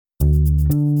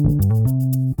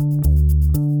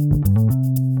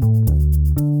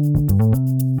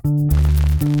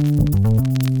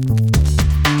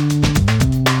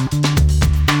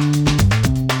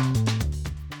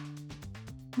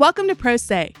Pro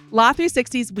Se, Law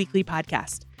 360's weekly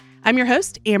podcast. I'm your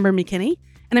host, Amber McKinney,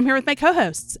 and I'm here with my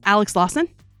co-hosts, Alex Lawson.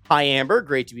 Hi, Amber.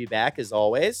 Great to be back, as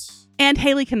always. And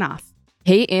Haley Knopf.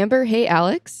 Hey, Amber. Hey,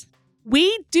 Alex.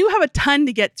 We do have a ton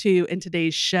to get to in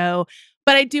today's show,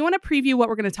 but I do want to preview what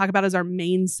we're going to talk about as our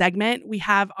main segment. We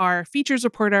have our features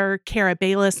reporter, Kara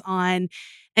Bayless, on,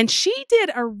 and she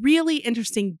did a really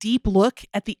interesting deep look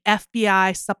at the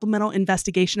FBI supplemental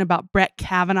investigation about Brett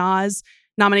Kavanaugh's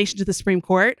nomination to the Supreme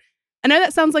Court. I know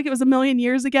that sounds like it was a million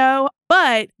years ago,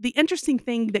 but the interesting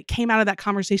thing that came out of that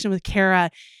conversation with Kara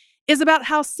is about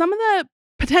how some of the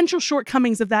potential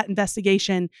shortcomings of that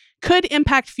investigation could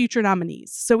impact future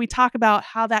nominees. So we talk about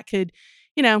how that could,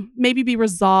 maybe be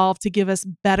resolved to give us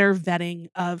better vetting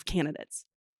of candidates.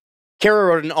 Kara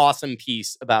wrote an awesome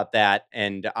piece about that,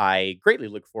 and I greatly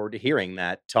look forward to hearing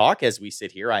that talk as we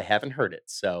sit here. I haven't heard it.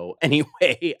 So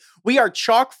anyway, we are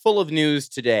chock full of news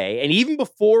today. And even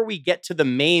before we get to the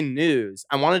main news,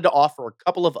 I wanted to offer a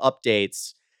couple of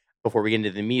updates before we get into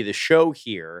the meat of the show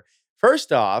here.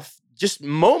 First off, just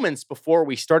moments before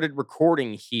we started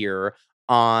recording here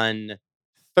on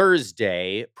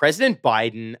Thursday, President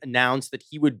Biden announced that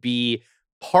he would be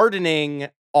pardoning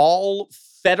all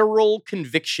federal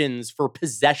convictions for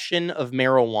possession of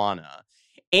marijuana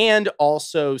and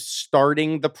also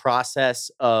starting the process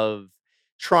of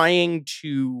trying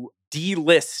to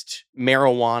delist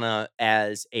marijuana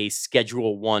as a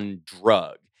Schedule I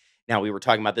drug. Now, we were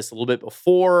talking about this a little bit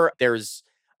before. There's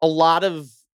a lot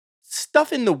of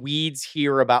stuff in the weeds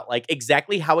here about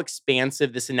exactly how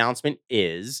expansive this announcement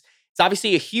is. It's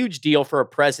obviously a huge deal for a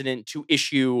president to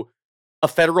issue a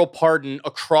federal pardon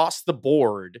across the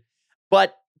board,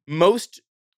 but most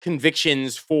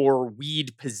convictions for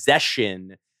weed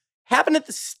possession happen at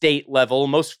the state level.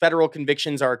 Most federal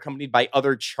convictions are accompanied by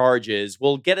other charges.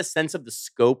 We'll get a sense of the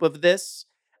scope of this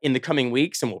in the coming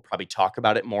weeks, and we'll probably talk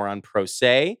about it more on Pro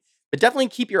Se. But definitely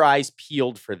keep your eyes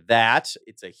peeled for that.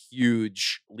 It's a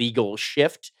huge legal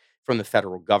shift from the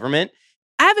federal government.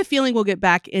 I have a feeling we'll get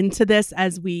back into this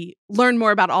as we learn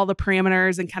more about all the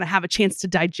parameters and kind of have a chance to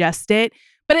digest it.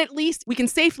 But at least we can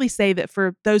safely say that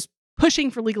for those pushing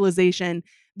for legalization,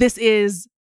 this is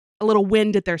a little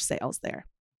wind at their sails there.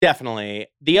 Definitely.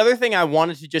 The other thing I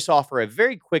wanted to just offer a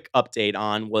very quick update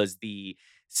on was the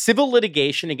civil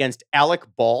litigation against Alec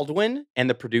Baldwin and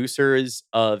the producers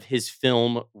of his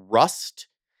film Rust.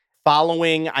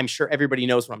 Following, I'm sure everybody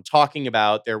knows what I'm talking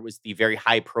about, there was the very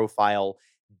high-profile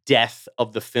death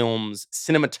of the film's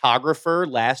cinematographer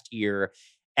last year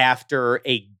after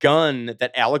a gun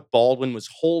that Alec Baldwin was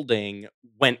holding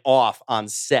went off on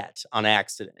set on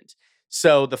accident.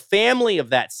 So the family of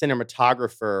that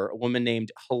cinematographer, a woman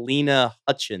named Helena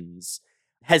Hutchins,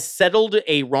 has settled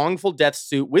a wrongful death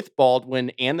suit with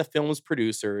Baldwin and the film's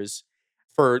producers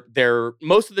for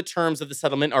most of the terms of the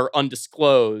settlement are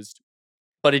undisclosed,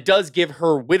 but it does give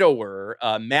her widower,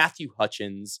 Matthew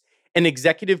Hutchins, an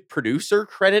executive producer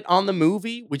credit on the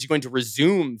movie, which is going to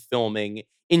resume filming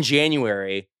in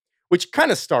January, which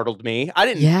kind of startled me. I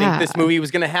didn't think this movie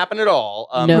was going to happen at all.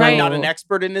 No. I'm not an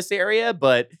expert in this area,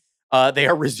 but they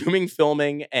are resuming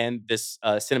filming, and this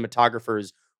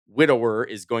cinematographer's widower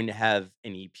is going to have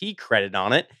an EP credit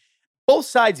on it. Both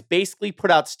sides basically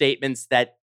put out statements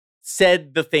that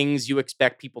said the things you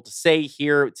expect people to say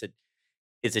here.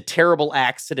 It's a terrible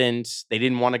accident. They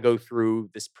didn't want to go through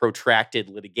this protracted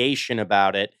litigation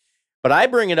about it. But I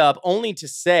bring it up only to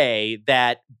say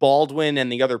that Baldwin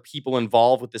and the other people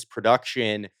involved with this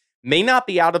production may not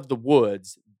be out of the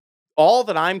woods. All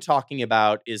that I'm talking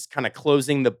about is kind of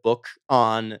closing the book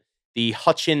on the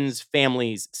Hutchins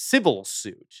family's civil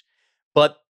suit.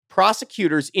 But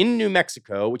prosecutors in New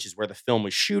Mexico, which is where the film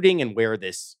was shooting and where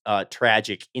this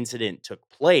tragic incident took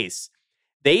place,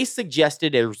 they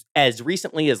suggested as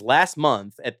recently as last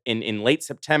month, in late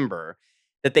September,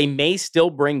 that they may still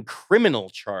bring criminal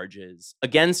charges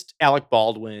against Alec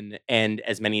Baldwin and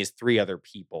as many as 3 other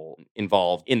people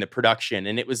involved in the production.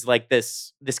 And it was like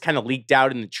this kind of leaked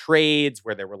out in the trades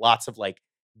where there were lots of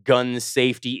gun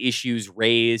safety issues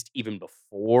raised even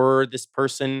before this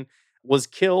person was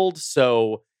killed.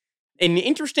 So an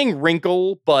interesting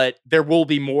wrinkle, but there will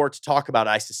be more to talk about,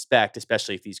 I suspect,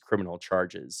 especially if these criminal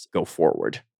charges go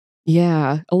forward.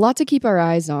 Yeah, a lot to keep our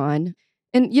eyes on.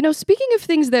 And, speaking of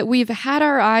things that we've had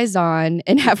our eyes on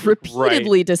and have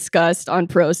repeatedly discussed on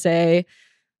Pro Se,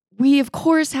 we, of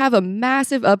course, have a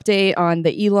massive update on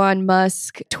the Elon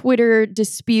Musk Twitter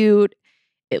dispute.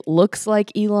 It looks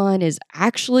like Elon is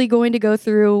actually going to go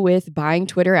through with buying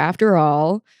Twitter after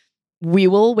all. We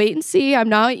will wait and see. I'm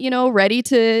not, ready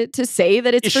to say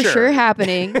that it's for sure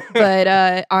happening.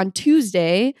 But on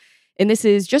Tuesday, And this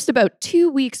is just about 2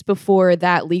 weeks before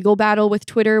that legal battle with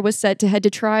Twitter was set to head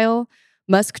to trial.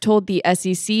 Musk told the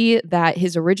SEC that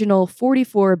his original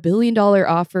 $44 billion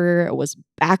offer was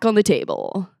back on the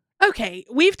table. Okay,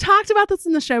 we've talked about this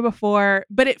in the show before,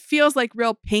 but it feels like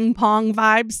real ping pong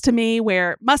vibes to me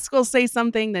where Musk will say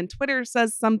something, then Twitter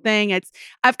says something.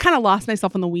 I've kind of lost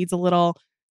myself in the weeds a little.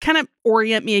 Kind of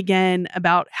orient me again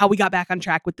about how we got back on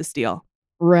track with this deal.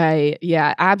 Right.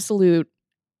 Yeah, absolute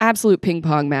ping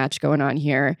pong match going on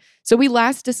here. So we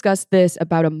last discussed this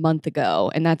about a month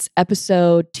ago, and that's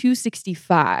episode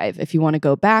 265. If you want to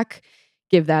go back,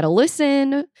 give that a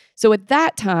listen. So at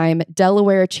that time,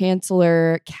 Delaware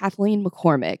Chancellor Kathleen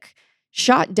McCormick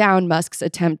shot down Musk's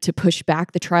attempt to push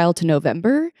back the trial to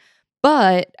November,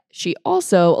 but she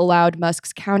also allowed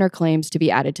Musk's counterclaims to be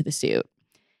added to the suit.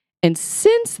 And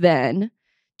since then,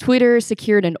 Twitter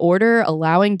secured an order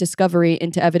allowing discovery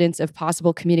into evidence of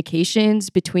possible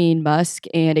communications between Musk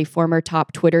and a former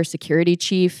top Twitter security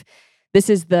chief. This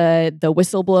is the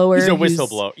whistleblower. He's a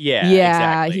whistleblower. Yeah,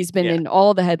 exactly. He's been in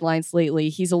all the headlines lately.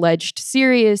 He's alleged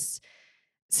serious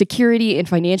security and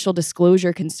financial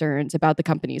disclosure concerns about the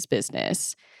company's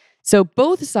business. So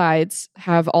both sides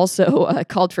have also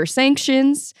called for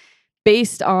sanctions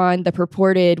based on the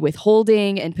purported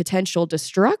withholding and potential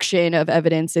destruction of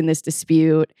evidence in this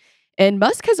dispute. And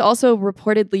Musk has also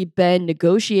reportedly been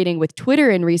negotiating with Twitter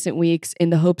in recent weeks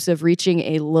in the hopes of reaching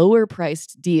a lower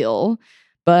priced deal.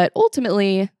 But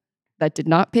ultimately, that did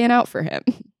not pan out for him.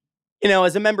 You know,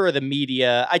 as a member of the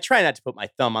media, I try not to put my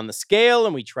thumb on the scale,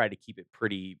 and we try to keep it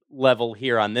pretty level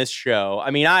here on this show. I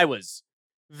mean, I was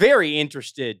very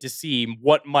interested to see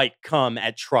what might come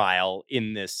at trial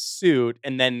in this suit.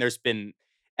 And then there's been,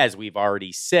 as we've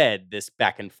already said, this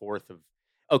back and forth of,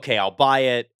 okay, I'll buy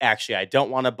it. Actually, I don't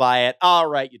want to buy it. All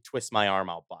right, you twist my arm,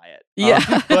 I'll buy it.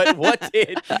 Yeah. But what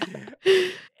did...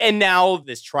 And now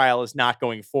this trial is not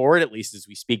going forward, at least as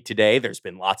we speak today. There's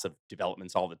been lots of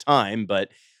developments all the time. But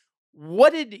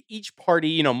what did each party,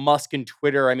 you know, Musk and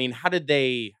Twitter, I mean, how did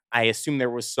they... I assume there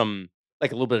was some,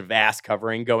 like a little bit of ass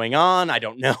covering going on. I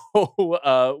don't know.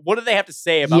 What do they have to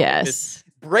say about this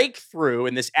breakthrough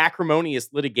in this acrimonious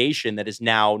litigation that is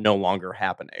now no longer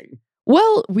happening?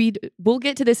 Well, we'll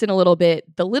get to this in a little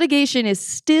bit. The litigation is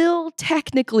still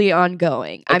technically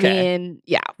ongoing. Okay. I mean,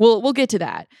 yeah, we'll get to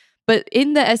that. But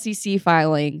in the SEC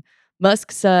filing,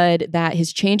 Musk said that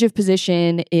his change of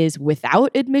position is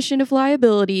without admission of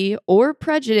liability or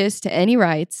prejudice to any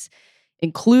rights,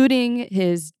 including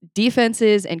his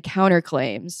defenses and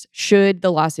counterclaims, should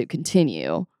the lawsuit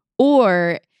continue.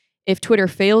 Or if Twitter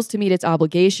fails to meet its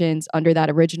obligations under that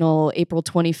original April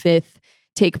 25th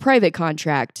take private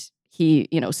contract, he,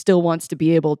 still wants to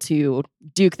be able to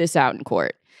duke this out in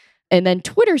court. And then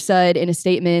Twitter said in a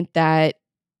statement that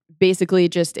basically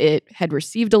just it had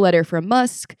received a letter from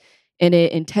Musk and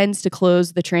it intends to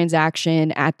close the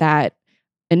transaction at that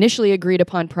initially agreed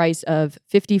upon price of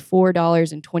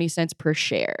 $54.20 per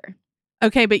share.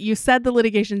 Okay, but you said the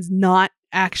litigation's not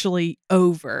actually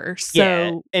over. So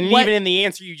yeah, and even in the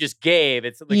answer you just gave,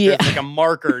 it's like there's like a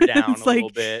marker down a little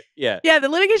bit. Yeah. Yeah, the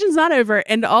litigation's not over.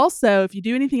 And also, if you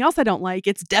do anything else I don't like,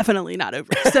 it's definitely not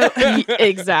over. So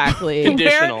exactly.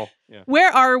 Conditional.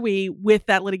 Where are we with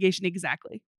that litigation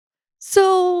exactly?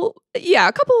 So, yeah,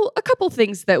 a couple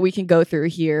things that we can go through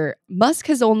here. Musk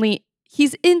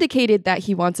he's indicated that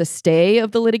he wants a stay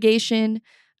of the litigation,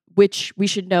 which we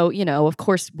should know, of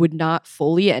course, would not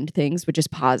fully end things, would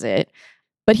just pause it.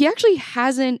 But he actually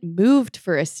hasn't moved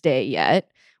for a stay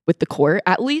yet with the court,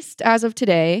 at least as of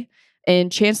today.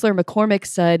 And Chancellor McCormick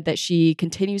said that she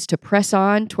continues to press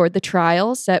on toward the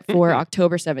trial set for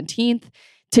October 17th.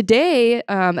 Today,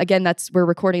 again, we're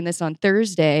recording this on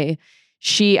Thursday,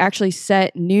 she actually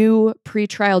set new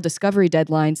pretrial discovery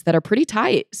deadlines that are pretty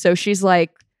tight. So she's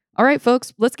like, all right,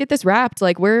 folks, let's get this wrapped.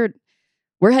 Like we're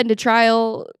heading to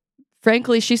trial.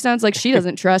 Frankly, she sounds like she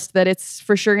doesn't trust that it's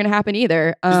for sure going to happen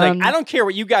either. She's like, I don't care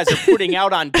what you guys are putting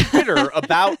out on Twitter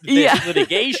about this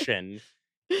litigation.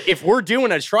 If we're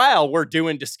doing a trial, we're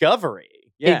doing discovery.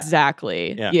 Yeah.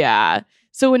 Exactly. Yeah.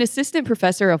 So an assistant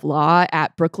professor of law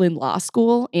at Brooklyn Law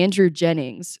School, Andrew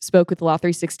Jennings, spoke with Law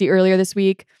 360 earlier this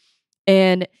week.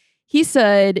 And he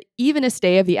said even a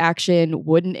stay of the action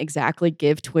wouldn't exactly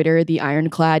give Twitter the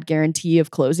ironclad guarantee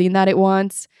of closing that it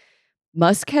wants.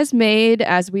 Musk has made,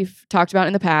 as we've talked about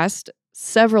in the past,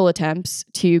 several attempts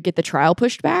to get the trial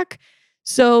pushed back.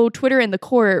 So Twitter and the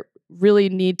court really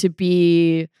need to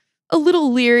be a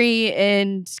little leery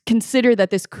and consider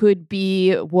that this could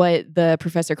be what the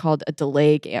professor called a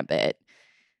delay gambit.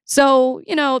 So,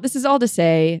 this is all to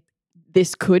say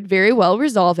this could very well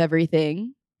resolve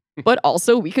everything. but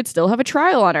also we could still have a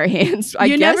trial on our hands. I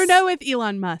you guess never know with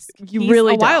Elon Musk. You He's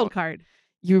really a wild don't. card.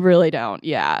 You really don't.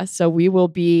 Yeah. So we'll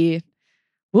be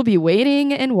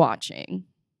waiting and watching.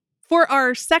 For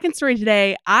our second story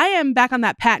today, I am back on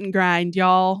that patent grind,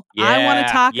 y'all. I want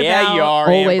to talk about you are,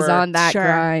 always Amber. on that Sure.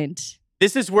 grind.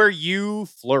 This is where you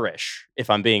flourish, if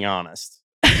I'm being honest.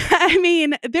 I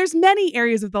mean, there's many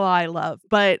areas of the law I love,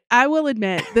 but I will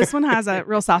admit this one has a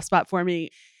real soft spot for me.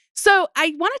 So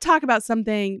I want to talk about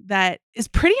something that is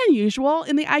pretty unusual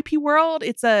in the IP world.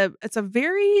 It's a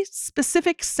very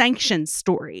specific sanctions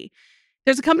story.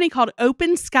 There's a company called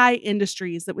Open Sky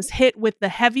Industries that was hit with the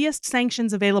heaviest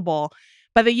sanctions available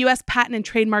by the U.S. Patent and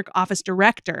Trademark Office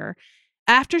director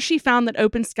after she found that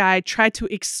Open Sky tried to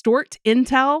extort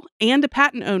Intel and a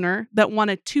patent owner that won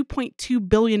a $2.2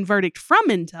 billion verdict from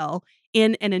Intel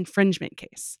in an infringement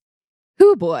case.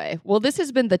 Oh boy. Well, this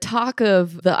has been the talk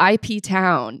of the IP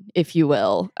town, if you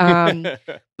will.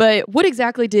 But what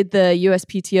exactly did the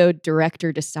USPTO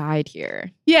director decide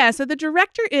here? Yeah, so the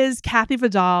director is Kathy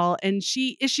Vidal, and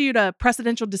she issued a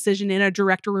precedential decision in a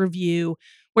director review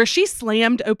where she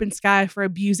slammed Open Sky for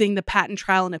abusing the Patent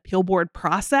Trial and Appeal Board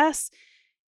process.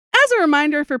 As a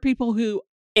reminder for people who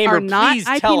Amber, are not please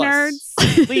IP tell nerds.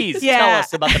 us. Please Yeah. tell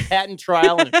us about the patent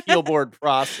trial and appeal board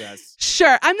process.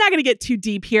 Sure, I'm not going to get too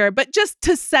deep here, but just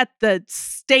to set the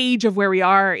stage of where we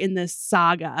are in this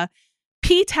saga,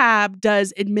 PTAB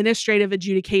does administrative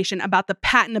adjudication about the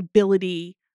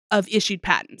patentability of issued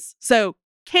patents. So,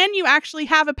 can you actually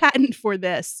have a patent for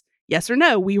this? Yes or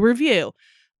no? We review.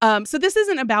 So this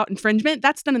isn't about infringement.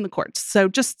 That's done in the courts. So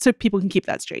just so people can keep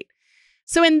that straight.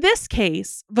 So in this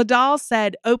case, Vidal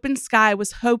said Open Sky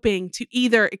was hoping to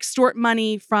either extort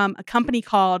money from a company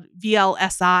called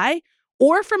VLSI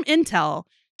or from Intel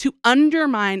to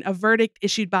undermine a verdict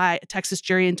issued by a Texas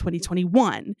jury in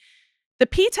 2021. The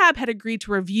PTAB had agreed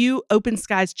to review Open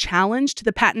Sky's challenge to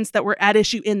the patents that were at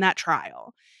issue in that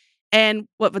trial. And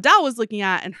what Vidal was looking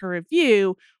at in her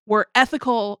review were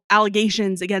ethical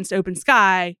allegations against Open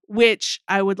Sky, which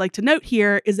I would like to note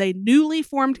here is a newly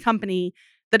formed company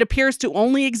that appears to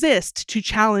only exist to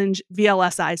challenge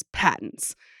VLSI's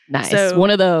patents. Nice. So, one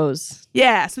of those.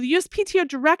 Yeah. So the USPTO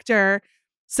director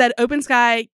said Open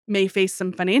Sky may face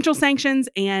some financial sanctions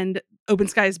and Open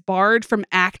Sky is barred from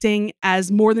acting as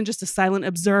more than just a silent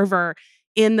observer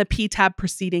in the PTAB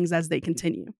proceedings as they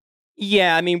continue.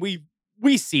 Yeah, I mean,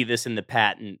 we see this in the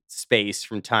patent space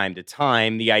from time to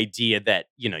time. The idea that,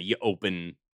 you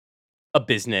open a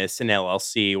business, an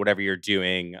LLC, whatever you're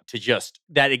doing,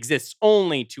 that exists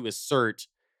only to assert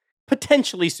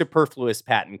potentially superfluous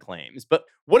patent claims. But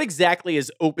what exactly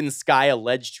is Open Sky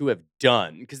alleged to have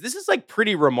done? Because this is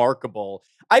pretty remarkable.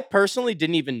 I personally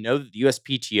didn't even know that the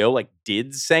USPTO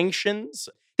did sanctions.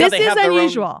 This is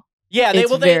unusual.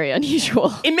 It's very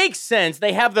unusual. It makes sense.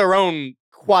 They have their own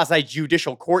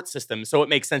quasi-judicial court system, so it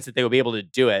makes sense that they would be able to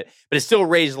do it. But it still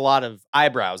raised a lot of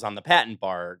eyebrows on the patent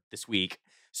bar this week.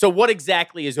 So what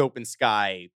exactly is Open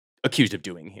Sky accused of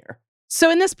doing here? So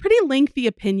in this pretty lengthy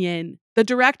opinion, the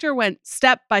director went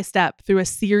step by step through a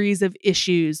series of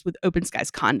issues with Open Sky's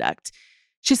conduct.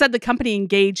 She said the company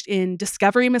engaged in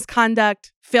discovery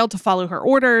misconduct, failed to follow her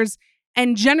orders,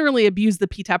 and generally abused the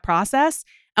PTAB process.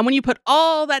 And when you put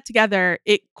all that together,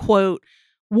 it, quote,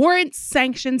 warrants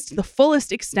sanctions to the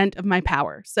fullest extent of my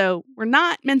power. So we're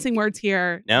not mincing words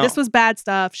here. No. This was bad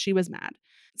stuff. She was mad.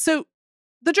 So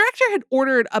the director had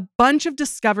ordered a bunch of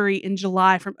discovery in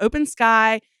July from Open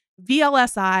Sky,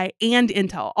 VLSI, and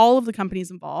Intel, all of the companies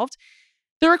involved.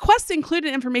 The requests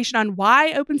included information on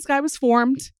why Open Sky was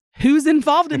formed, who's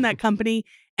involved in that company,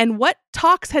 and what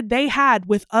talks had they had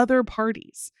with other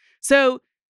parties. So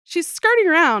she's skirting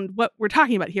around what we're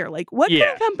talking about here. What kind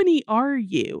of company are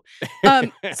you?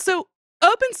 So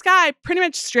Open Sky pretty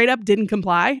much straight up didn't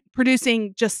comply,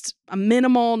 producing just a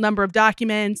minimal number of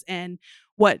documents and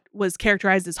what was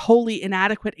characterized as wholly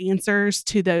inadequate answers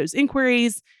to those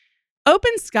inquiries.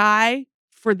 Open Sky,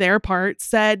 for their part,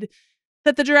 said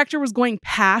that the director was going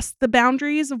past the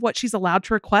boundaries of what she's allowed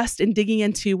to request and digging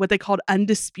into what they called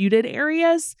undisputed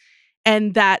areas,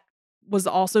 and that was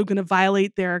also going to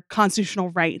violate their constitutional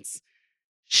rights.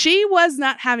 She was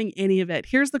not having any of it.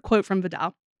 Here's the quote from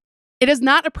Vidal. It is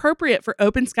not appropriate for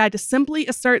Open Sky to simply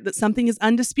assert that something is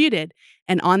undisputed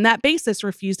and on that basis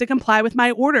refuse to comply with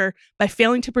my order by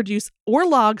failing to produce or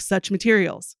log such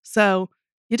materials. So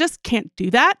you just can't do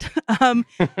that.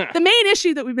 The main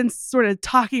issue that we've been sort of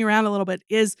talking around a little bit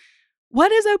is,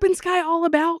 what is Open Sky all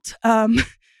about?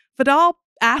 Vidal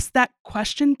asked that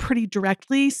question pretty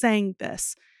directly, saying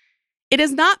this. It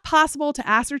is not possible to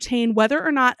ascertain whether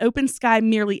or not Open Sky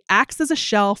merely acts as a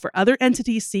shell for other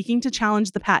entities seeking to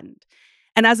challenge the patent.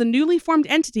 And as a newly formed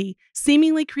entity,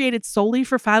 seemingly created solely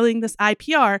for filing this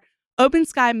IPR,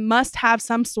 OpenSky must have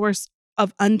some source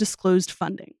of undisclosed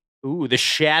funding. Ooh, the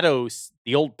shadows,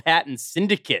 the old patent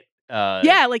syndicate.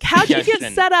 Yeah, like how do you get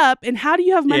suggestion. set up and how do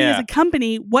you have money as Yeah. a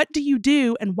company? What do you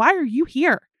do and why are you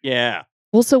here? Yeah.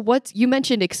 Well, so you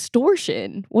mentioned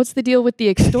extortion. What's the deal with the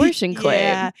extortion claim?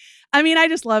 Yeah. I mean, I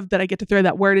just love that I get to throw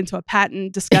that word into a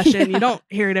patent discussion. You don't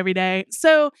hear it every day.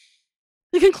 So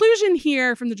the conclusion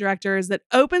here from the director is that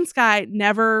OpenSky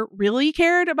never really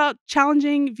cared about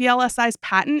challenging VLSI's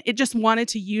patent. It just wanted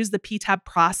to use the PTAB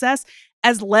process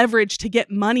as leverage to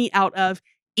get money out of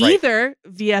Right. either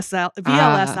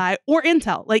VLSI or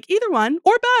Intel, like either one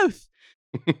or both.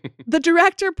 The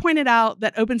director pointed out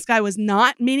that OpenSky was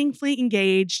not meaningfully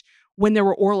engaged when there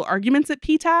were oral arguments at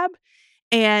PTAB,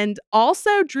 and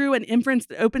also drew an inference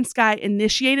that OpenSky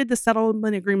initiated the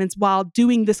settlement agreements while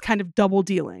doing this kind of double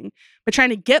dealing, by trying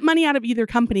to get money out of either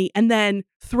company and then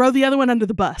throw the other one under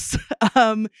the bus.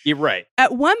 You're right.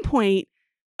 At one point,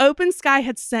 OpenSky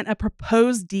had sent a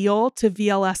proposed deal to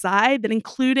VLSI that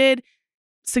included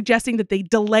suggesting that they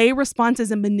delay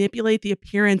responses and manipulate the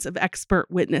appearance of expert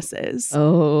witnesses.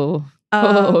 Oh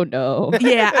no.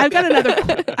 Yeah, I've got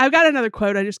another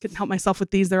quote. I just couldn't help myself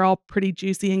with these. They're all pretty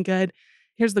juicy and good.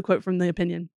 Here's the quote from the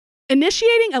opinion.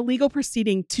 Initiating a legal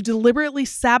proceeding to deliberately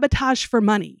sabotage for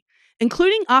money,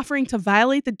 including offering to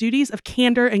violate the duties of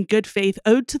candor and good faith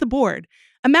owed to the board,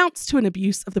 amounts to an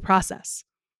abuse of the process.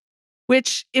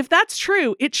 Which, if that's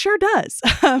true, it sure does.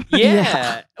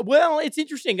 Yeah. Well, it's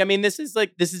interesting. I mean, this is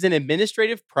an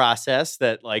administrative process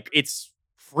that it's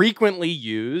frequently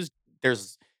used.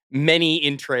 There's many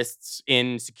interests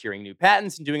in securing new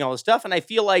patents and doing all this stuff. And I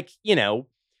feel like,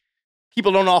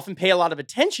 people don't often pay a lot of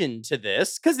attention to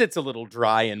this because it's a little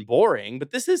dry and boring.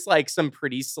 But this is some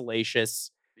pretty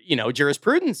salacious,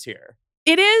 jurisprudence here.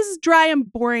 It is dry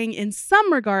and boring in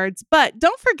some regards, but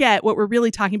don't forget what we're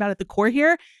really talking about at the core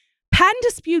here. Patent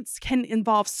disputes can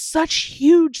involve such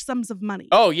huge sums of money.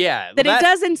 Oh, yeah. That it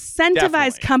does incentivize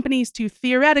definitely. companies to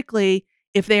theoretically,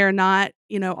 if they are not,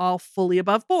 all fully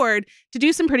above board, to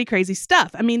do some pretty crazy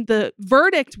stuff. I mean, the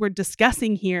verdict we're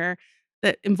discussing here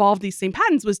that involved these same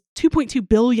patents was $2.2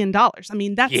 billion. I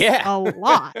mean, that's a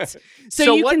lot.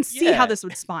 So you can see how this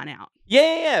would spawn out.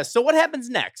 Yeah. So what happens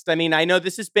next? I mean, I know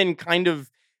this has been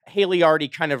Haley already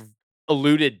kind of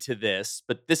alluded to this,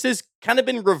 but this has kind of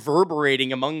been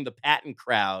reverberating among the patent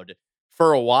crowd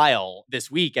for a while this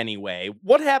week anyway.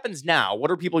 What happens now? What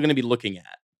are people going to be looking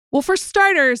at? Well, for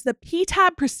starters, the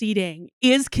PTAB proceeding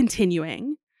is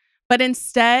continuing, but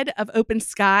instead of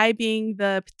OpenSky being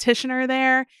the petitioner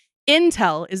there,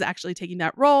 Intel is actually taking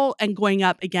that role and going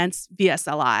up against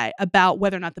VSLI about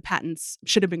whether or not the patents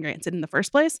should have been granted in the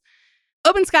first place.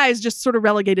 OpenSky is just sort of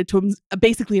relegated to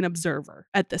basically an observer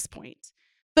at this point.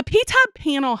 The PTAB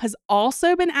panel has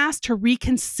also been asked to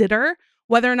reconsider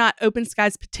whether or not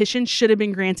OpenSky's petition should have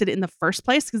been granted in the first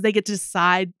place, because they get to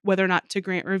decide whether or not to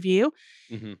grant review.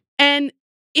 Mm-hmm. And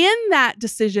in that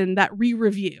decision, that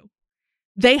re-review,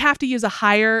 they have to use a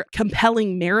higher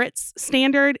compelling merits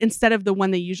standard instead of the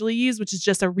one they usually use, which is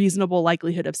just a reasonable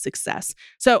likelihood of success.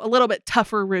 So a little bit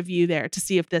tougher review there to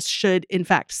see if this should, in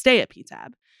fact, stay at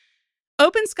PTAB.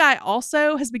 OpenSky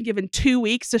also has been given 2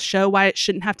 weeks to show why it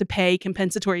shouldn't have to pay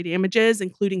compensatory damages,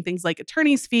 including things like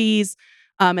attorney's fees.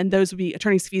 And those would be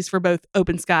attorney's fees for both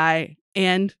OpenSky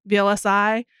and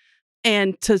VLSI,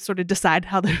 and to sort of decide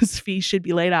how those fees should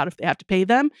be laid out if they have to pay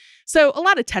them. So a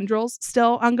lot of tendrils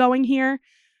still ongoing here.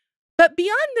 But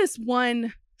beyond this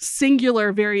one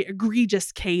singular, very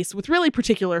egregious case with really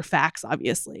particular facts,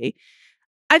 obviously,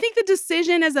 I think the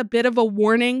decision is a bit of a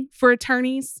warning for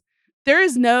attorneys. There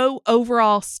is no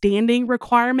overall standing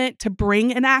requirement to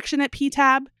bring an action at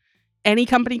PTAB. Any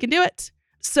company can do it.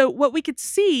 So what we could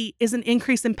see is an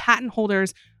increase in patent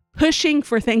holders pushing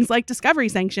for things like discovery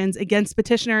sanctions against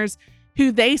petitioners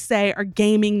who they say are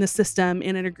gaming the system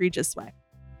in an egregious way.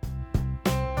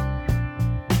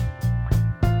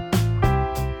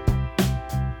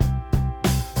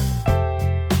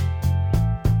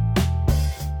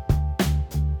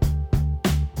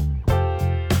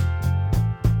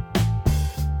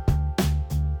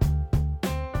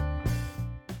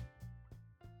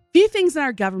 Few things in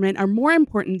our government are more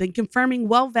important than confirming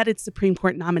well-vetted Supreme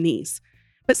Court nominees.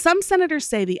 But some senators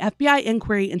say the FBI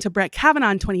inquiry into Brett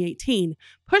Kavanaugh in 2018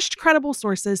 pushed credible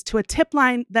sources to a tip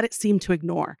line that it seemed to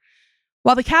ignore.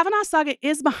 While the Kavanaugh saga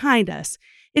is behind us,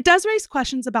 it does raise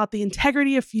questions about the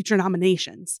integrity of future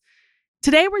nominations.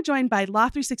 Today, we're joined by Law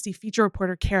 360 feature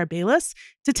reporter Kara Bayless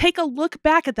to take a look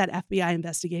back at that FBI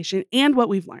investigation and what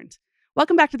we've learned.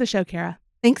 Welcome back to the show, Kara.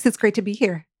 Thanks. It's great to be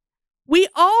here. We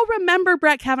all remember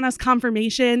Brett Kavanaugh's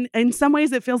confirmation. In some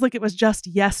ways, it feels like it was just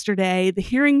yesterday. The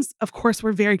hearings, of course,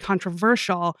 were very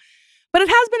controversial, but it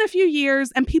has been a few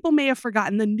years, and people may have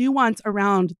forgotten the nuance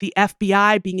around the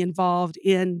FBI being involved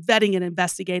in vetting and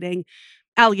investigating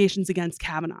allegations against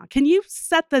Kavanaugh. Can you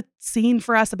set the scene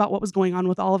for us about what was going on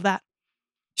with all of that?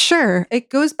 Sure. It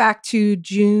goes back to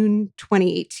June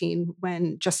 2018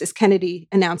 when Justice Kennedy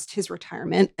announced his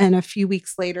retirement. And a few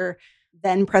weeks later,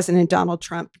 then President Donald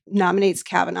Trump nominates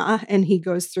Kavanaugh, and he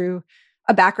goes through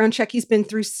a background check. He's been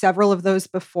through several of those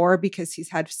before because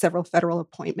he's had several federal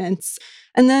appointments.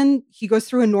 And then he goes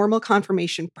through a normal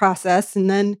confirmation process. And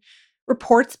then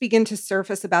reports begin to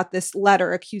surface about this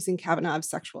letter accusing Kavanaugh of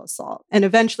sexual assault. And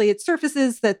eventually it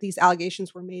surfaces that these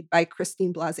allegations were made by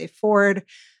Christine Blasey Ford.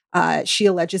 She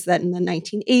alleges that in the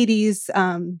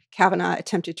 1980s, Kavanaugh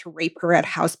attempted to rape her at a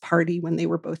house party when they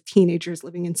were both teenagers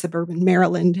living in suburban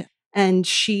Maryland. And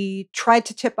she tried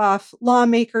to tip off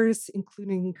lawmakers,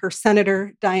 including her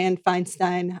senator, Dianne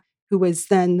Feinstein, who was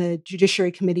then the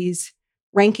Judiciary Committee's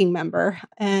ranking member.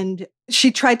 And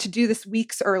she tried to do this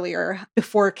weeks earlier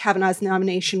before Kavanaugh's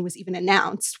nomination was even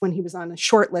announced, when he was on a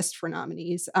short list for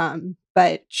nominees.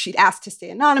 But she'd asked to stay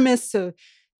anonymous. So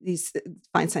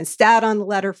Feinstein sat on the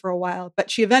letter for a while,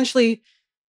 but she eventually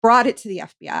brought it to the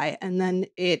FBI, and then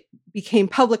it became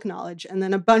public knowledge. And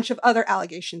then a bunch of other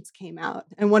allegations came out.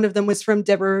 And one of them was from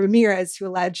Deborah Ramirez, who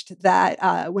alleged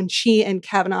that when she and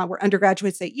Kavanaugh were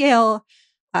undergraduates at Yale,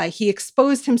 he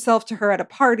exposed himself to her at a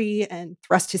party and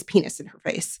thrust his penis in her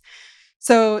face.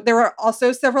 So there were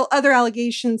also several other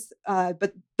allegations,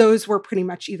 but those were pretty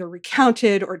much either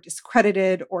recounted or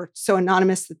discredited or so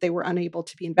anonymous that they were unable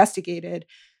to be investigated.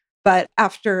 But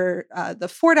after the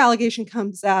Ford allegation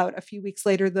comes out, a few weeks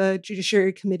later, the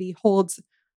Judiciary Committee holds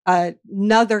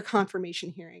another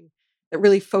confirmation hearing that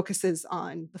really focuses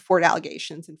on the Ford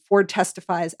allegations. And Ford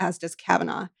testifies, as does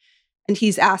Kavanaugh. And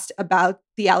he's asked about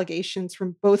the allegations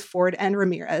from both Ford and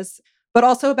Ramirez, but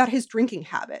also about his drinking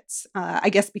habits.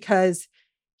 I guess because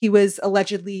he was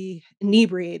allegedly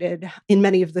inebriated in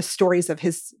many of the stories of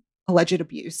his alleged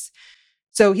abuse.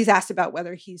 So he's asked about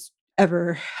whether he's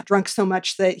ever drunk so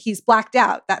much that he's blacked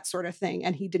out, that sort of thing.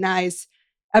 And he denies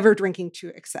ever drinking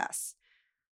to excess.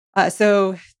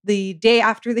 So the day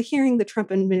after the hearing, the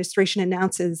Trump administration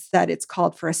announces that it's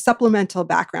called for a supplemental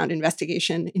background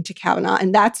investigation into Kavanaugh.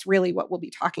 And that's really what we'll be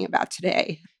talking about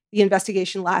today. The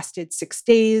investigation lasted 6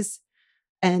 days.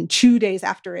 And 2 days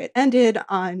after it ended,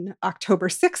 on October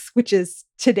 6th, which is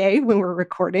today when we're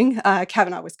recording,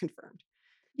 Kavanaugh was confirmed.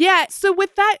 Yeah. So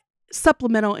with that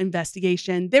supplemental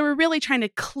investigation, they were really trying to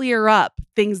clear up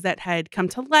things that had come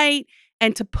to light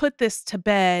and to put this to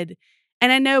bed.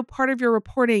 And I know part of your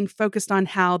reporting focused on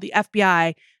how the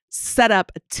FBI set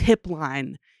up a tip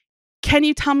line. Can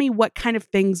you tell me what kind of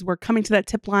things were coming to that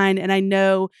tip line? And I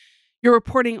know your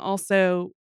reporting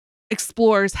also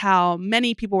explores how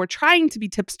many people were trying to be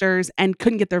tipsters and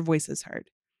couldn't get their voices heard.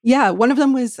 Yeah, one of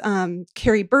them was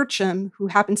Carrie Burcham, who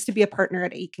happens to be a partner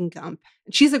at Akin Gump.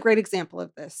 And she's a great example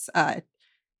of this.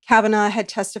 Kavanaugh had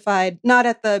testified not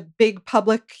at the big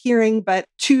public hearing, but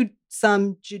to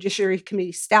some Judiciary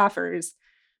Committee staffers.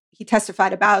 He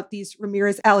testified about these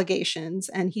Ramirez allegations,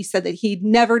 and he said that he'd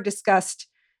never discussed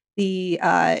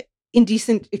the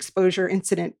indecent exposure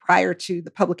incident prior to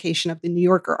the publication of the New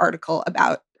Yorker article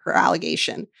about her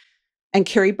allegation. And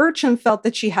Carrie Burcham felt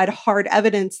that she had hard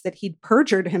evidence that he'd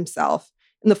perjured himself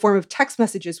in the form of text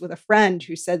messages with a friend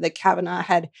who said that Kavanaugh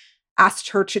had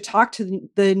asked her to talk to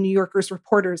the New Yorker's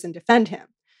reporters and defend him.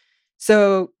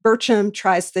 So Burcham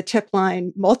tries the tip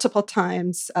line multiple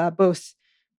times, both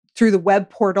through the web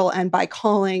portal and by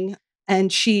calling,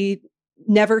 and she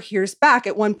never hears back.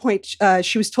 At one point,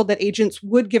 she was told that agents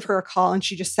would give her a call, and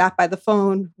she just sat by the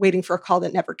phone waiting for a call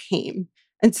that never came.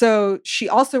 And so she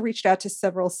also reached out to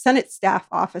several Senate staff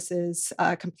offices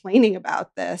complaining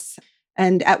about this.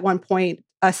 And at one point,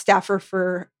 a staffer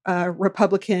for a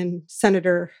Republican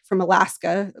senator from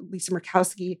Alaska, Lisa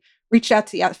Murkowski, reached out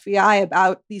to the FBI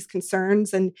about these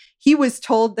concerns. And he was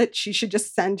told that she should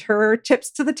just send her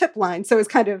tips to the tip line. So it's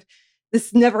kind of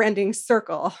this never-ending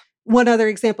circle. One other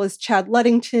example is Chad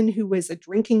Ludington, who was a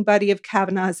drinking buddy of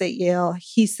Kavanaugh's at Yale.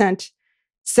 He sent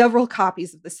several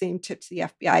copies of the same tip to the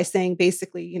FBI saying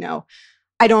basically,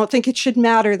 I don't think it should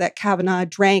matter that Kavanaugh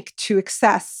drank to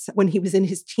excess when he was in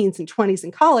his teens and 20s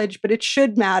in college, but it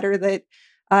should matter that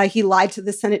he lied to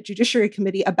the Senate Judiciary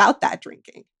Committee about that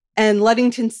drinking. And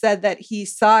Ludington said that he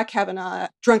saw Kavanaugh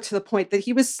drunk to the point that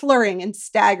he was slurring and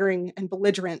staggering and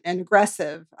belligerent and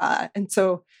aggressive. And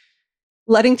so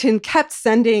Ludington kept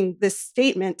sending this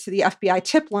statement to the FBI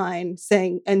tip line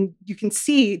saying, and you can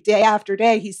see day after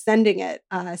day, he's sending it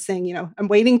saying, I'm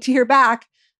waiting to hear back.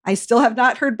 I still have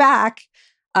not heard back.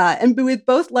 And with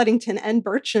both Ludington and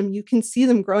Burcham, you can see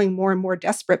them growing more and more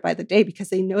desperate by the day because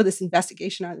they know this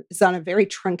investigation is on a very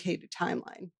truncated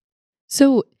timeline.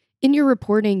 So in your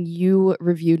reporting, you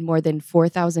reviewed more than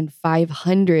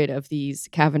 4,500 of these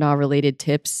Kavanaugh-related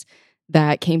tips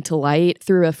that came to light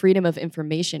through a Freedom of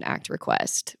Information Act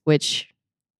request, which,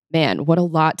 man, what a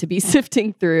lot to be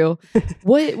sifting through.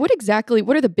 What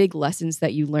are the big lessons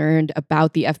that you learned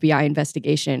about the FBI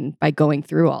investigation by going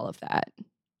through all of that?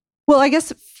 Well, I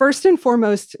guess first and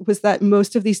foremost was that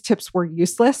most of these tips were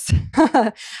useless.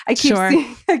 I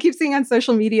keep seeing on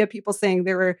social media people saying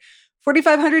there were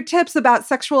 4,500 tips about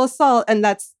sexual assault, and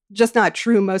that's just not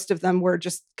true. Most of them were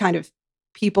just kind of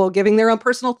people giving their own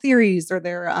personal theories or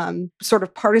their sort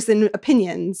of partisan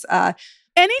opinions.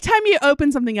 Anytime you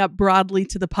open something up broadly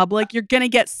to the public, you're going to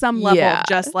get some level of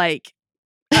just like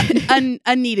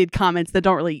unneeded comments that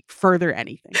don't really further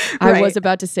anything. I was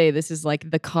about to say this is like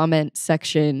the comment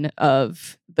section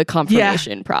of the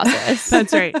confirmation process.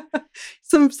 That's right.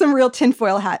 Some real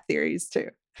tinfoil hat theories too.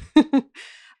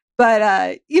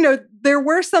 But, there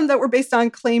were some that were based on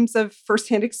claims of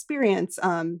firsthand experience.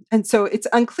 And so it's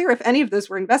unclear if any of those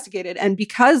were investigated. And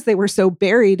because they were so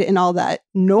buried in all that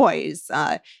noise,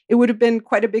 it would have been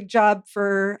quite a big job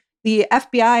for the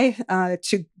FBI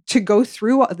to go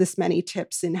through this many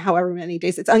tips in however many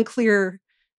days. It's unclear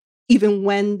even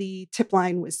when the tip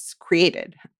line was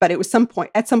created, but it was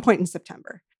at some point in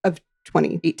September of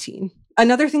 2018.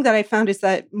 Another thing that I found is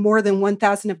that more than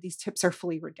 1,000 of these tips are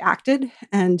fully redacted,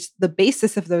 and the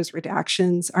basis of those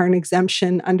redactions are an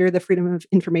exemption under the Freedom of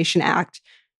Information Act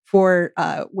for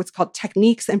what's called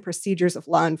techniques and procedures of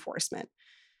law enforcement.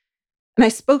 And I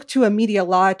spoke to a media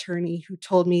law attorney who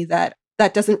told me that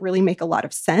doesn't really make a lot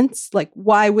of sense. Like,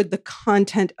 why would the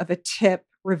content of a tip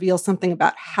reveal something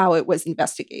about how it was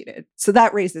investigated? So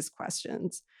that raises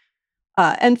questions.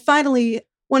 And finally,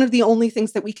 one of the only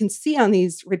things that we can see on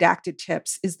these redacted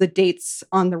tips is the dates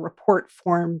on the report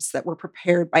forms that were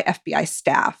prepared by FBI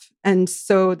staff. And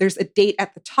so there's a date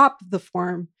at the top of the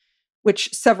form,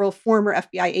 which several former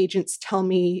FBI agents tell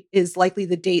me is likely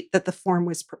the date that the form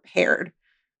was prepared.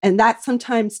 And that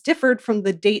sometimes differed from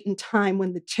the date and time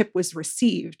when the tip was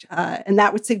received. And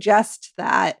that would suggest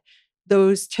that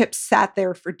those tips sat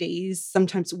there for days,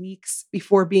 sometimes weeks,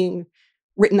 before being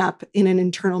written up in an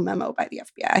internal memo by the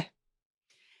FBI.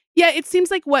 Yeah, it seems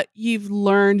like what you've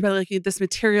learned by looking at this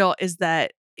material is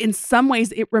that in some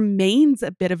ways it remains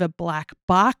a bit of a black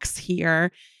box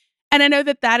here. And I know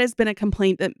that has been a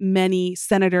complaint that many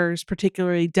senators,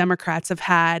 particularly Democrats, have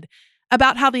had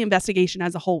about how the investigation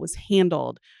as a whole was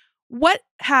handled. What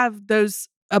have those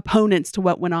opponents to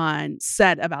what went on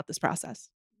said about this process?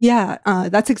 Yeah,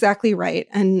 that's exactly right.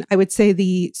 And I would say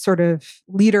the sort of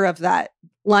leader of that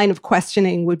line of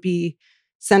questioning would be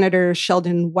Senator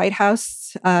Sheldon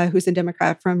Whitehouse, who's a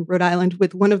Democrat from Rhode Island,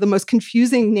 with one of the most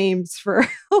confusing names for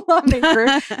a lawmaker,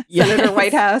 yes. Senator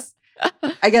Whitehouse.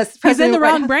 I guess he's in the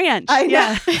wrong branch.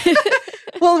 Yeah.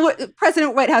 Well,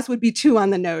 President Whitehouse would be too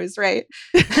on the nose, right?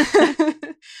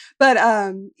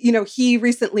 But, he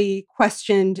recently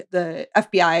questioned the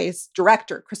FBI's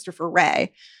director, Christopher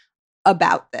Wray,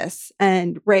 about this.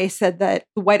 And Wray said that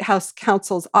the White House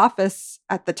counsel's office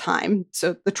at the time,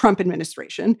 so the Trump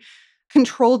administration,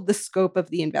 controlled the scope of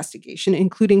the investigation,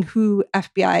 including who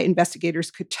FBI investigators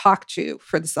could talk to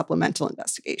for the supplemental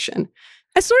investigation.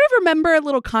 I sort of remember a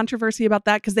little controversy about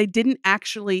that because the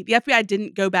FBI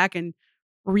didn't go back and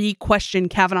re-question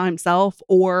Kavanaugh himself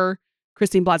or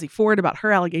Christine Blasey Ford about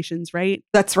her allegations, right?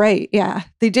 That's right. Yeah.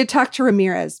 They did talk to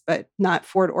Ramirez, but not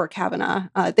Ford or Kavanaugh.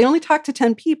 They only talked to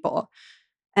 10 people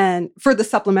and for the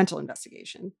supplemental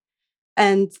investigation.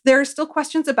 And there are still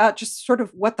questions about just sort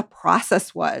of what the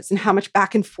process was and how much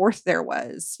back and forth there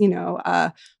was,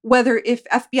 whether if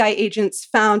FBI agents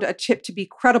found a tip to be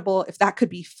credible, if that could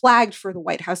be flagged for the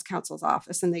White House counsel's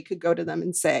office and they could go to them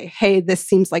and say, hey, this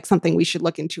seems like something we should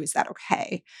look into. Is that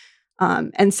okay?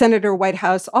 And Senator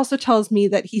Whitehouse also tells me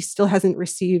that he still hasn't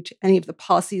received any of the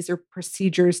policies or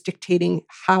procedures dictating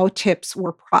how tips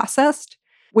were processed,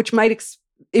 which might,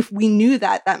 if we knew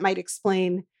that might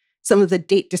explain some of the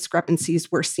date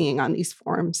discrepancies we're seeing on these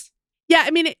forms. Yeah,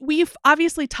 I mean, we've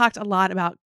obviously talked a lot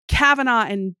about Kavanaugh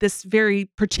and this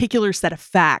very particular set of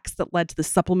facts that led to the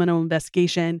supplemental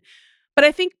investigation. But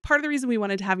I think part of the reason we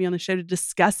wanted to have you on the show to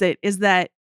discuss it is that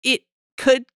it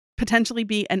could potentially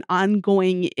be an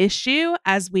ongoing issue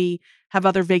as we have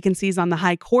other vacancies on the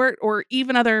high court or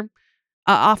even other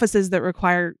offices that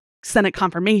require Senate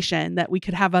confirmation that we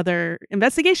could have other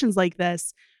investigations like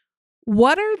this.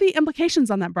 What are the implications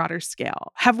on that broader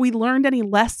scale? Have we learned any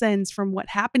lessons from what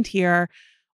happened here?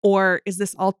 Or is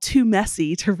this all too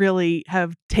messy to really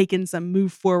have taken some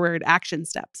move forward action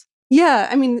steps? Yeah,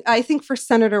 I mean, I think for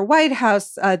Senator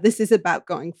Whitehouse, this is about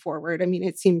going forward. I mean,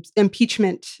 it seems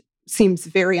impeachment seems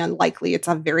very unlikely. It's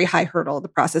a very high hurdle. The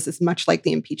process is much like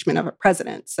the impeachment of a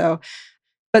president. So,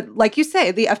 but like you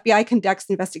say, the FBI conducts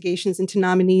investigations into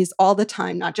nominees all the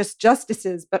time, not just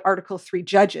justices, but Article 3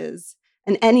 judges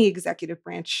and any executive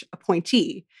branch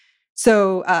appointee.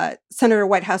 So Senator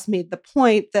Whitehouse made the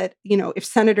point that, if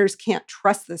senators can't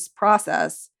trust this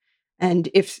process, and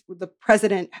if the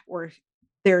president or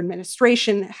their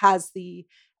administration has the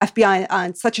FBI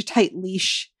on such a tight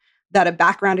leash that a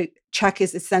background check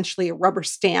is essentially a rubber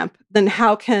stamp, then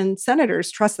how can senators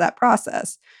trust that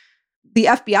process? The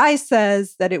FBI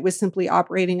says that it was simply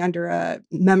operating under a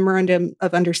memorandum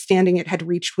of understanding it had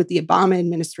reached with the Obama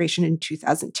administration in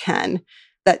 2010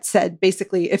 that said,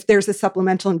 basically, if there's a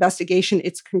supplemental investigation,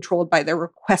 it's controlled by the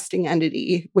requesting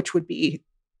entity, which would be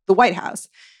the White House.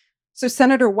 So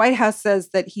Senator Whitehouse says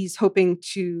that he's hoping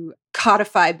to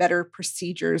codify better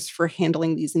procedures for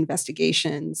handling these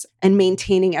investigations and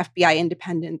maintaining FBI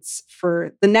independence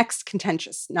for the next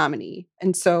contentious nominee.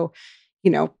 And so,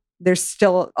 there's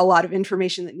still a lot of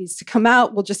information that needs to come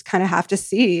out. We'll just kind of have to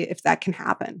see if that can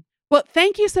happen. Well,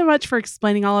 thank you so much for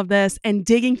explaining all of this and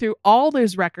digging through all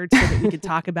those records so that we could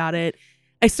talk about it.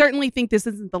 I certainly think this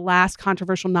isn't the last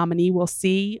controversial nominee we'll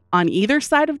see on either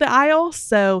side of the aisle.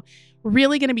 So we're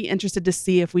really going to be interested to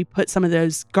see if we put some of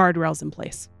those guardrails in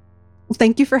place. Well,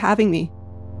 thank you for having me.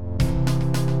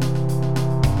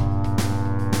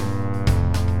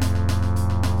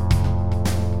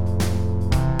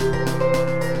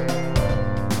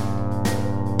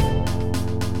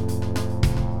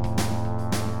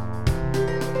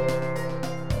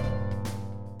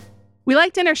 We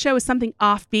like to end our show with something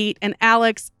offbeat. And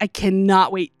Alex, I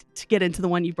cannot wait to get into the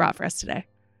one you brought for us today.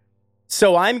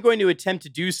 So I'm going to attempt to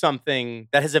do something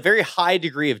that has a very high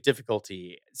degree of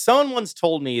difficulty. Someone once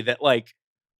told me that,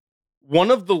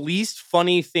 one of the least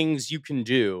funny things you can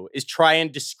do is try and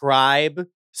describe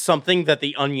something that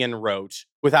The Onion wrote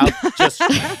without just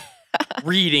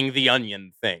reading The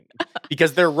Onion thing.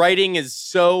 Because their writing is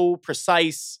so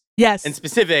precise and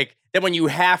specific that when you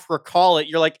half recall it,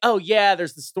 you're like, oh, yeah,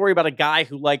 there's the story about a guy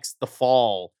who likes the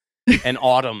fall and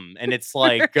autumn. And it's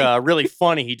really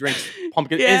funny. He drinks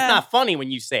pumpkin. Yeah. It's not funny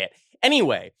when you say it.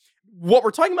 Anyway, what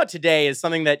we're talking about today is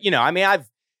something that,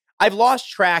 I've lost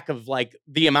track of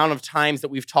the amount of times that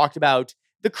we've talked about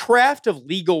the craft of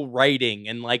legal writing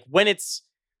and when it's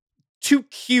too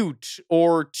cute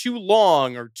or too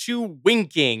long or too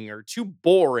winking or too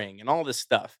boring and all this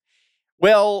stuff.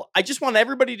 Well, I just want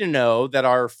everybody to know that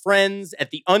our friends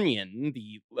at The Onion,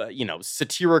 the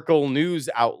satirical news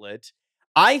outlet,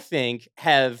 I think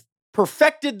have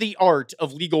perfected the art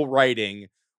of legal writing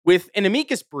with an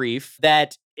amicus brief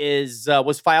that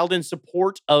was filed in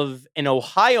support of an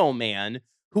Ohio man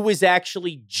who was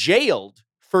actually jailed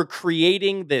for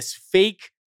creating this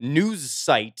fake news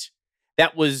site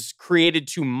that was created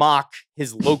to mock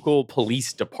his local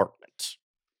police department.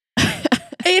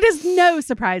 It is no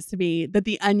surprise to me that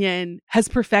The Onion has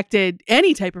perfected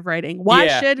any type of writing.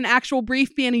 Why should an actual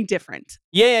brief be any different?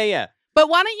 Yeah. But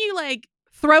why don't you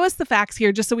throw us the facts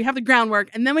here just so we have the groundwork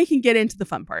and then we can get into the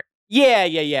fun part.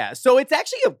 Yeah. So it's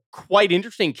actually a quite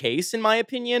interesting case, in my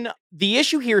opinion. The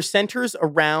issue here centers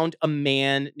around a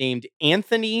man named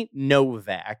Anthony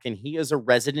Novak, and he is a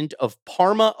resident of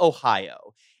Parma,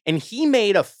 Ohio. And he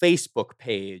made a Facebook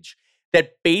page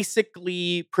that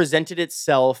basically presented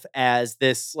itself as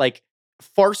this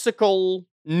farcical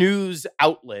news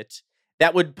outlet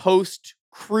that would post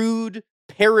crude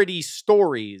parody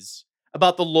stories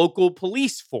about the local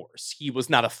police force. He was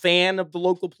not a fan of the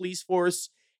local police force,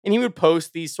 and he would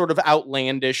post these sort of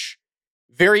outlandish,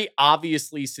 very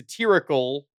obviously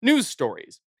satirical news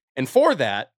stories. And for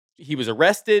that, he was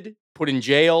arrested, put in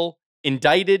jail,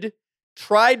 indicted,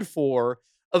 tried for,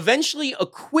 eventually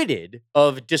acquitted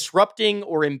of disrupting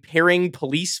or impairing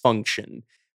police function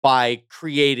by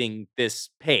creating this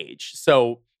page.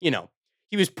 So,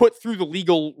 he was put through the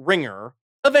legal ringer,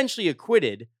 eventually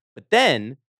acquitted, but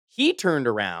then he turned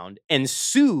around and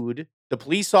sued the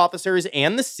police officers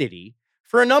and the city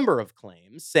for a number of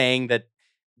claims, saying that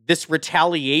this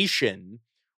retaliation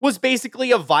was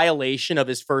basically a violation of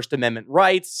his First Amendment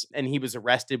rights, and he was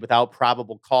arrested without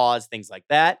probable cause, things like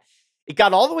that. It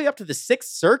got all the way up to the Sixth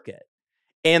Circuit,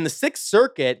 and the Sixth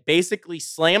Circuit basically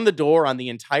slammed the door on the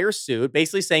entire suit,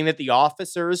 basically saying that the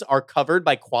officers are covered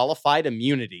by qualified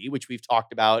immunity, which we've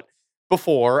talked about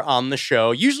before on the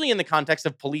show, usually in the context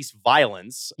of police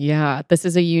violence. Yeah, this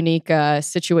is a unique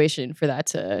situation for that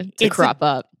to crop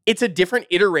up. It's a different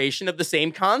iteration of the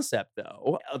same concept,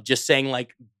 though, of just saying,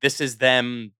 like, this is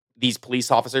them, these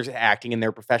police officers acting in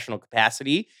their professional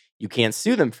capacity. You can't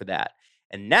sue them for that.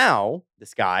 And now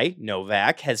this guy,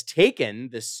 Novak, has taken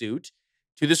this suit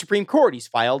to the Supreme Court. He's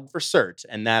filed for cert.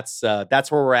 And that's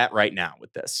where we're at right now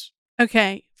with this.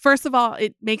 Okay. First of all,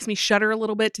 it makes me shudder a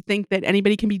little bit to think that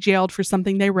anybody can be jailed for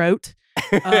something they wrote.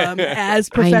 As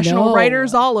professional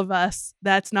writers, all of us,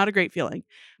 that's not a great feeling.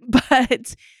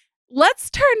 But let's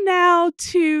turn now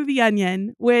to The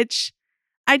Onion, which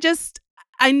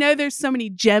I know there's so many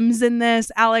gems in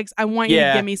this. Alex, I want you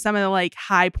to give me some of the like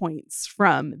high points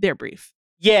from their brief.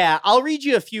 Yeah, I'll read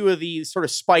you a few of the sort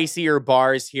of spicier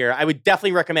bars here. I would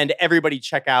definitely recommend everybody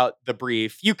check out the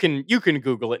brief. You can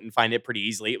Google it and find it pretty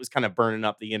easily. It was kind of burning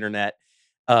up the internet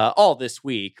all this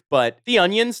week. But The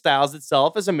Onion styles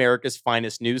itself as America's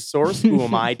finest news source. Who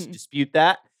am I to dispute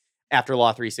that? After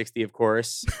Law 360, of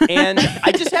course. And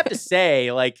I just have to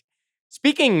say, like,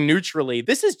 speaking neutrally,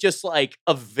 this is just like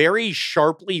a very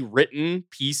sharply written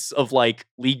piece of like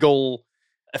legal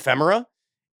ephemera.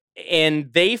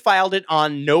 And they filed it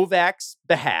on Novak's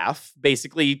behalf.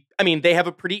 Basically, I mean, they have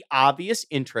a pretty obvious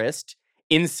interest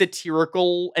in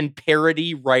satirical and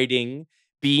parody writing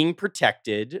being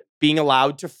protected, being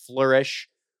allowed to flourish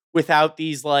without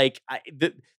these like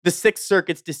the Sixth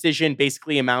Circuit's decision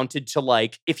basically amounted to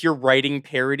like, if you're writing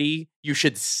parody, you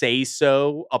should say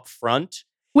so up front.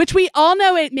 Which we all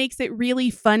know it makes it really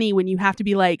funny when you have to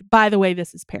be like, by the way,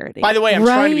 this is parody. By the way, I'm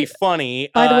trying to be funny.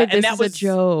 By the way, this is a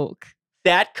joke.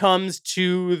 That comes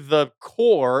to the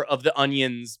core of The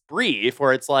Onion's brief,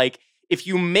 where it's like, if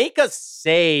you make us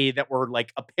say that we're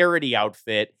like a parody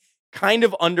outfit, kind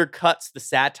of undercuts the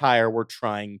satire we're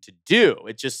trying to do.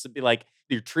 It's just be like,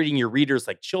 you're treating your readers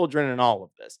like children and all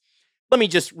of this. Let me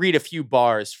just read a few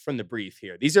bars from the brief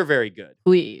here. These are very good.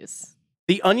 Please.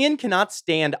 The Onion cannot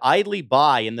stand idly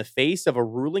by in the face of a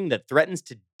ruling that threatens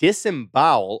to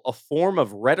disembowel a form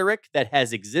of rhetoric that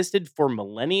has existed for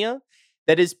millennia,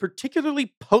 that is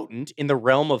particularly potent in the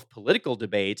realm of political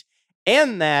debate,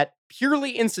 and that,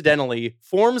 purely incidentally,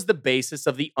 forms the basis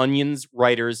of The Onion's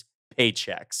writers'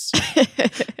 paychecks.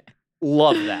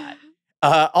 Love that.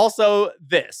 Also,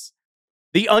 this.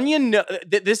 The Onion,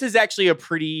 this is actually a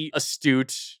pretty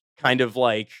astute kind of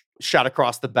like shot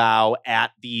across the bow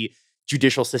at the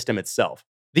judicial system itself.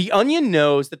 The Onion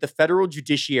knows that the federal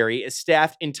judiciary is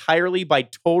staffed entirely by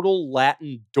total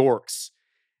Latin dorks.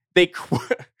 They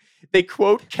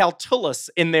quote Catullus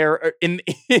in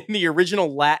the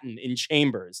original Latin in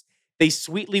chambers. They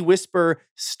sweetly whisper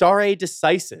 "stare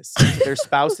decisis" into their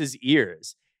spouses'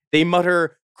 ears. They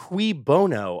mutter "cui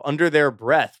bono" under their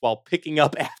breath while picking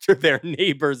up after their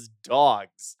neighbors'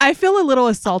 dogs. I feel a little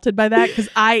assaulted by that because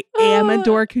I am a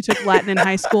dork who took Latin in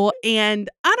high school, and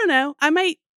I don't know, I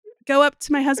might go up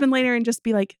to my husband later and just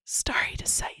be like, "Stare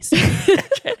decisis."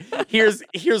 Okay.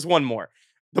 Here's one more.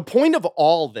 The point of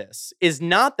all this is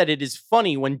not that it is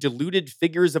funny when deluded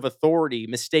figures of authority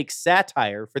mistake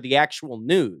satire for the actual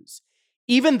news,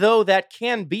 even though that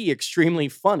can be extremely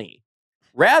funny.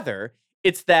 Rather,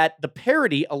 it's that the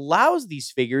parody allows these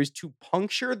figures to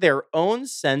puncture their own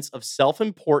sense of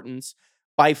self-importance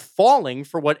by falling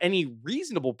for what any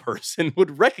reasonable person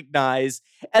would recognize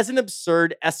as an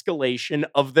absurd escalation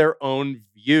of their own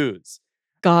views.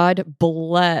 God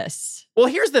bless. Well,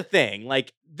 here's the thing.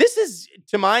 Like, this is,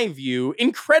 to my view,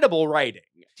 incredible writing.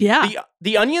 Yeah.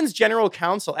 The Onion's general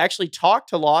counsel actually talked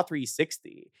to Law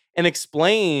 360 and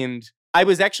explained, I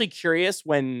was actually curious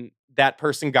when that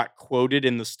person got quoted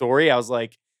in the story. I was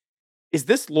like, is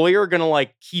this lawyer going to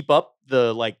like keep up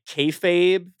the like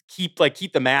kayfabe, keep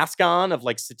the mask on of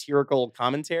like satirical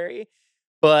commentary?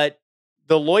 But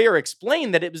the lawyer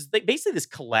explained that it was like basically this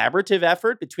collaborative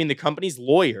effort between the company's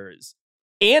lawyers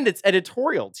and its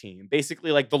editorial team.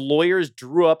 Basically, like the lawyers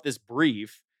drew up this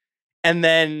brief, and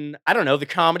then, I don't know, the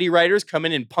comedy writers come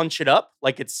in and punch it up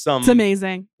like it's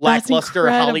amazing. Lackluster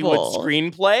Hollywood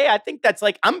screenplay. I think that's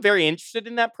like, I'm very interested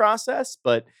in that process,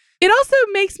 but it also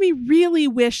makes me really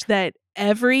wish that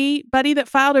everybody that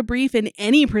filed a brief in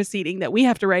any proceeding that we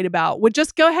have to write about would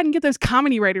just go ahead and get those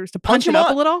comedy writers to punch it up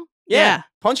a little. Yeah,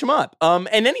 punch them up.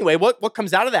 And anyway, what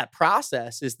comes out of that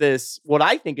process is this, what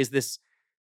I think is this,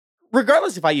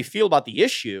 regardless of how you feel about the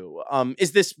issue,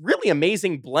 is this really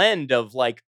amazing blend of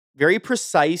like very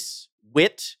precise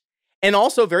wit and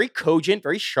also very cogent,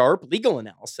 very sharp legal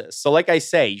analysis. So like I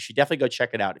say, you should definitely go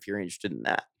check it out if you're interested in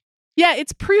that. Yeah,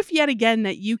 it's proof yet again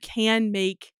that you can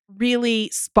make really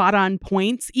spot on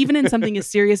points, even in something as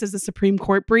serious as the Supreme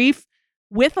Court brief,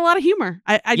 with a lot of humor.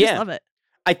 I just love it.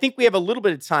 I think we have a little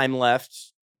bit of time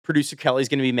left. Producer Kelly's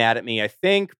going to be mad at me, I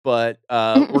think, but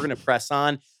we're going to press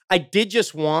on. I did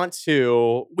just want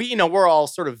to, we're all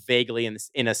sort of vaguely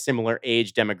in a similar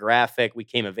age demographic. We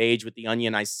came of age with The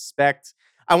Onion, I suspect.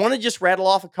 I want to just rattle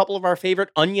off a couple of our favorite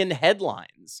Onion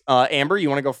headlines. Amber, you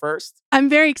want to go first? I'm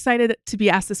very excited to be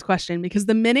asked this question because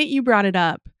the minute you brought it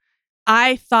up,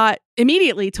 I thought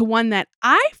immediately to one that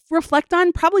I reflect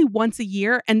on probably once a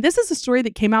year. And this is a story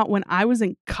that came out when I was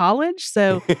in college.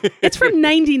 So it's from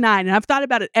 99, and I've thought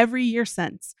about it every year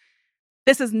since.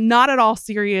 This is not at all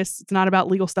serious. It's not about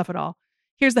legal stuff at all.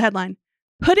 Here's the headline.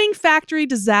 Pudding factory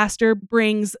disaster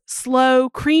brings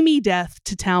slow, creamy death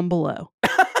to town below.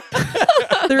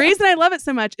 The reason I love it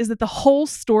so much is that the whole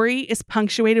story is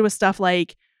punctuated with stuff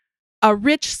like a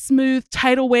rich, smooth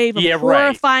tidal wave of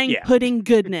horrifying pudding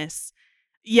goodness.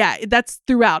 Yeah, that's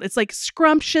throughout. It's like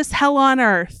scrumptious hell on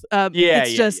earth.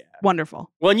 It's just wonderful.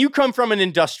 Well, and you come from an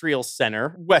industrial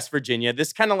center, West Virginia.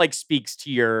 This kind of like speaks to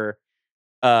your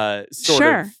sort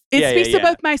of. It speaks to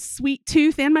both my sweet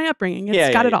tooth and my upbringing.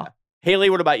 It's got it all. Haley,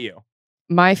 what about you?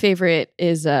 My favorite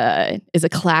is a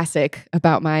classic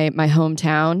about my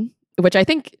hometown, which I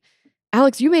think,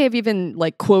 Alex, you may have even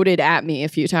like quoted at me a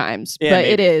few times, but maybe.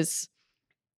 It is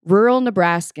rural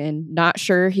Nebraskan, not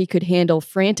sure he could handle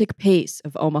frantic pace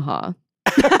of Omaha.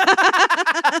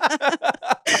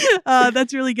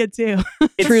 That's really good too.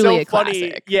 It's truly so a funny.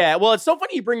 Classic. Yeah, well, it's so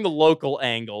funny you bring the local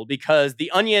angle because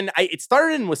The Onion, it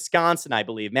started in Wisconsin, I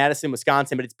believe, Madison,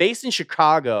 Wisconsin, but it's based in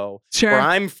Chicago, where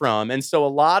I'm from, and so a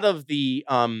lot of the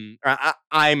I'm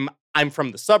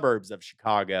from the suburbs of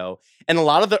Chicago, and a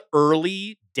lot of the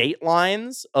early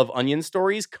datelines of Onion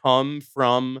stories come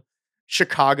from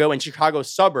Chicago and Chicago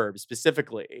suburbs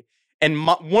specifically. And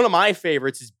one of my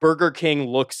favorites is Burger King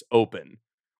Looks Open,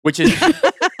 which is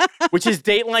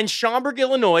Dateline Schaumburg,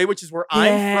 Illinois, which is where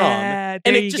I'm from.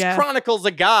 And it just chronicles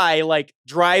a guy like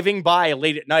driving by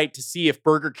late at night to see if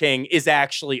Burger King is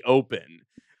actually open.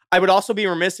 I would also be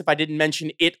remiss if I didn't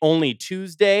mention It Only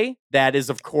Tuesday. That is,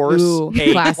 of course,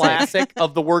 a classic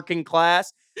of the working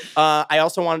class. I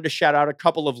also wanted to shout out a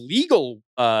couple of legal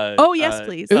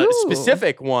please.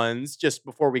 Specific ones just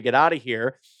before we get out of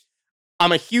here.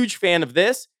 I'm a huge fan of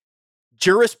this.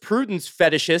 Jurisprudence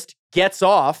fetishist gets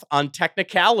off on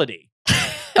technicality.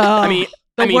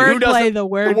 The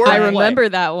wordplay. I remember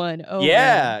that one. Oh,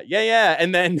 yeah.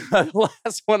 And then the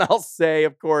last one I'll say,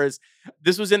 of course,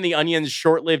 this was in The Onion's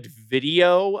short-lived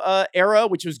video era,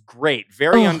 which was great.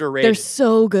 Very underrated. They're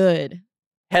so good.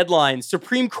 Headline,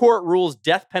 Supreme Court rules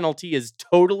death penalty is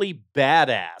totally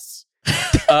badass.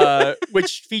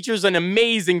 Which features an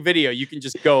amazing video. You can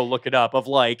just go look it up of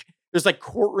like, there's like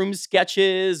courtroom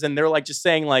sketches, and they're like just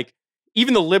saying like,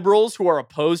 even the liberals who are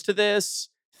opposed to this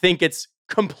think it's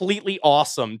completely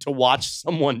awesome to watch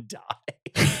someone die.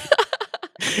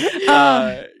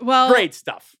 Great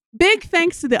stuff. Big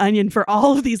thanks to The Onion for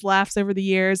all of these laughs over the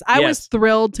years. I was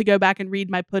thrilled to go back and read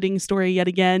my pudding story yet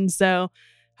again. So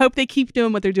hope they keep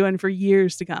doing what they're doing for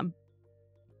years to come.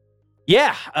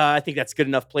 Yeah, I think that's a good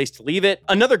enough place to leave it.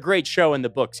 Another great show in the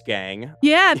books, gang.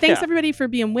 Yeah, thanks everybody for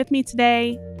being with me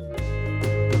today.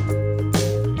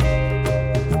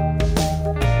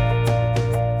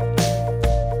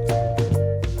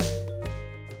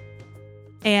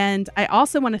 And I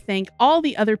also want to thank all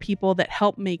the other people that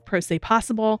help make Pro Se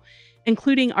possible,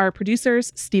 including our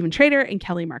producers, Stephen Trader and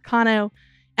Kelly Marcano,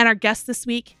 and our guests this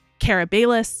week, Kara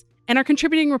Bayless, and our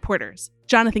contributing reporters,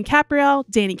 Jonathan Capriel,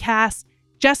 Danny Cass,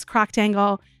 Jess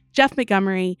Croctangle, Jeff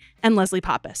Montgomery, and Leslie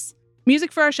Pappas.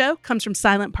 Music for our show comes from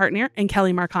Silent Partner and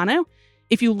Kelly Marcano.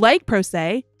 If you like Pro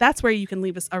Se, that's where you can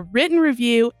leave us a written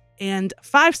review and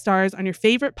 5 stars on your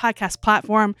favorite podcast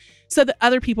platform so that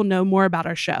other people know more about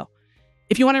our show.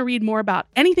 If you want to read more about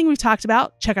anything we've talked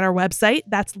about, check out our website.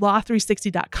 That's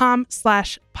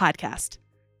law360.com/podcast.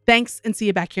 Thanks, and see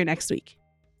you back here next week.